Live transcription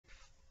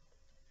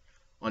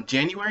On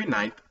January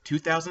 9,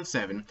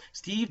 2007,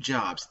 Steve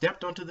Jobs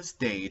stepped onto the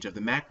stage of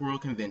the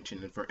Macworld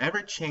convention and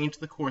forever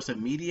changed the course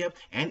of media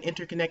and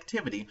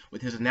interconnectivity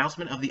with his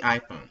announcement of the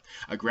iPhone,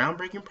 a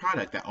groundbreaking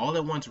product that all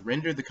at once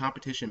rendered the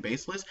competition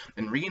baseless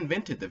and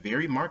reinvented the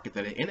very market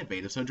that had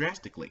innovated so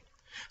drastically.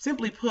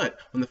 Simply put,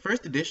 when the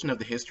first edition of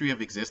the History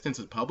of Existence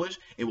is published,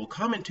 it will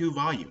come in 2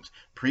 volumes,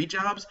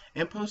 pre-Jobs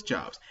and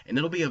post-Jobs, and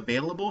it'll be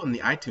available in the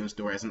iTunes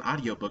Store as an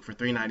audiobook for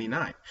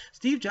 $3.99.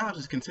 Steve Jobs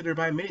is considered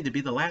by many to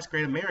be the last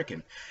great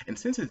American, and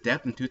since his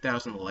death in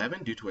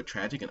 2011 due to a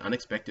tragic and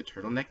unexpected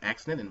turtleneck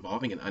accident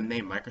involving an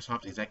unnamed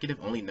Microsoft executive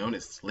only known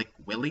as Slick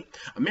Willie,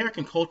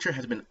 American culture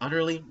has been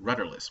utterly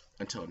rudderless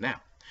until now.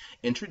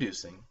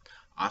 Introducing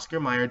Oscar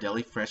Mayer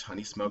Deli Fresh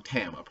Honey Smoked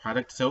Ham, a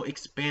product so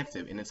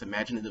expansive in its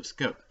imaginative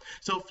scope,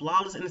 so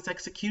flawless in its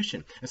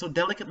execution, and so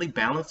delicately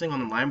balancing on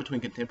the line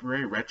between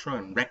contemporary retro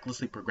and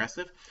recklessly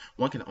progressive,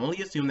 one can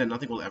only assume that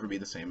nothing will ever be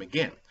the same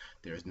again.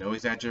 There is no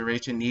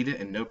exaggeration needed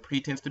and no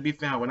pretense to be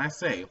found when I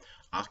say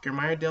Oscar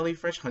Mayer Deli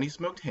Fresh Honey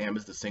Smoked Ham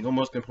is the single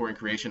most important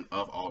creation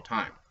of all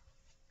time.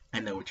 I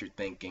know what you're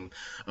thinking.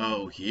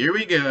 Oh, here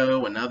we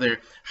go.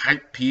 Another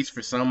hype piece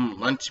for some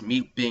lunch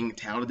meat being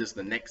touted as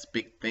the next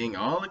big thing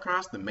all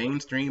across the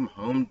mainstream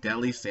home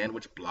deli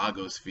sandwich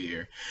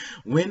blogosphere.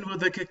 When will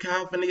the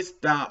cacophony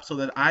stop so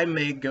that I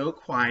may go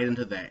quiet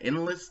into that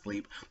endless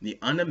sleep, the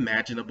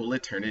unimaginable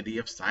eternity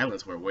of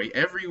silence where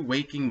every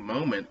waking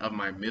moment of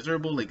my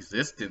miserable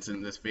existence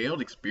in this failed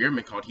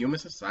experiment called human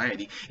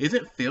society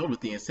isn't filled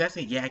with the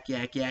incessant yak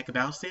yak yak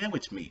about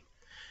sandwich meat?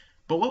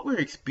 But what we're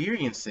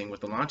experiencing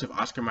with the launch of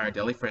Oscar Mayer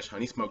Deli Fresh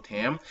Honey Smoked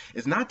Ham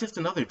is not just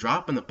another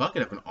drop in the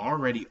bucket of an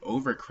already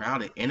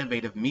overcrowded,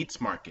 innovative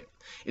meats market.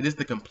 It is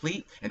the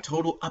complete and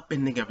total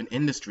upending of an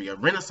industry, a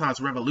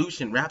renaissance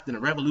revolution wrapped in a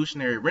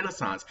revolutionary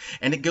renaissance,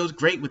 and it goes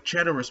great with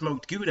cheddar or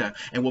smoked Gouda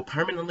and will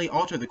permanently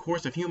alter the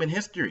course of human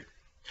history.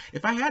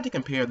 If I had to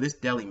compare this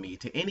deli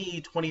meat to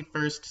any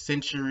 21st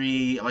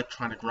century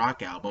electronic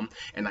rock album,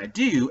 and I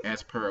do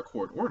as per a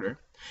court order,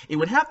 it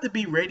would have to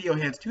be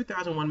Radiohead's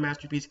 2001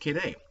 masterpiece Kid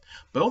A.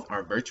 Both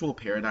are virtual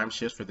paradigm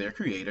shifts for their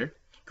creator,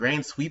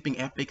 grand sweeping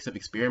epics of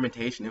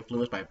experimentation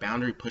influenced by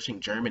boundary-pushing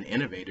German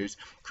innovators,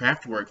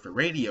 Kraftwerk for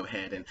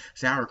Radiohead and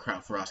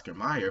sauerkraut for Oscar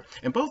Mayer,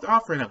 and both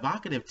offer an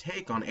evocative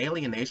take on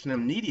alienation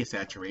and media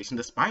saturation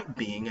despite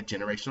being a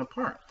generation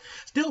apart.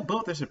 Still,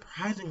 both are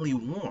surprisingly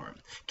warm.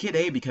 Kid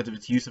A because of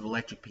its use of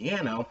electric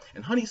piano,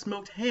 and Honey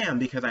Smoked Ham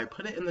because I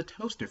put it in the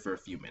toaster for a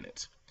few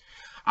minutes.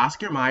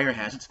 Oscar Mayer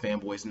has its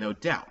fanboys, no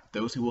doubt,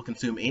 those who will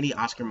consume any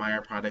Oscar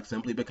Mayer product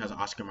simply because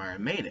Oscar Mayer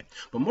made it.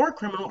 But more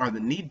criminal are the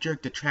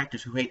knee-jerk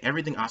detractors who hate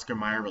everything Oscar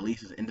Mayer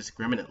releases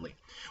indiscriminately.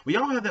 We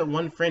all have that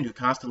one friend who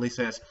constantly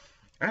says,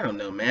 I don't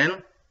know,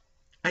 man,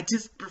 I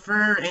just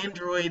prefer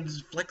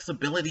Android's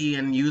flexibility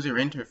and user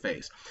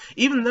interface.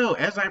 Even though,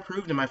 as I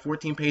proved in my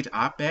 14-page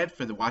op-ed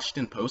for the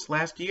Washington Post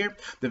last year,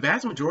 the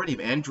vast majority of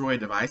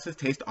Android devices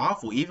taste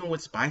awful even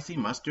with spicy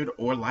mustard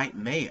or light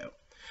mayo.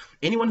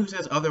 Anyone who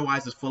says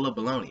otherwise is full of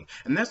baloney,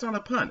 and that's not a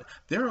pun.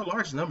 There are a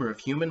large number of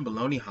human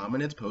baloney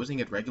hominids posing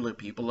as regular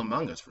people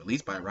among us,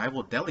 released by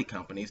rival deli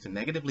companies to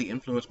negatively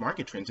influence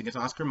market trends against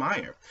Oscar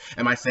Mayer.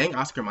 Am I saying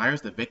Oscar Mayer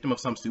is the victim of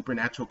some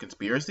supernatural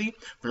conspiracy?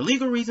 For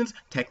legal reasons,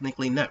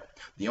 technically no.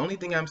 The only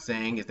thing I'm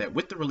saying is that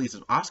with the release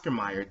of Oscar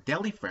Mayer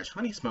Deli Fresh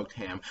Honey Smoked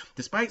Ham,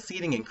 despite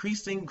ceding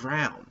increasing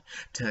ground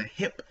to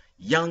hip,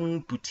 young,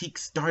 boutique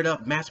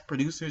startup mass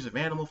producers of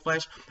animal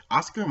flesh,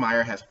 Oscar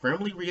Mayer has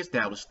firmly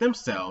reestablished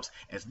themselves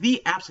as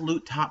the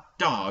absolute top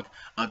dog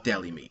of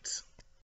deli meats.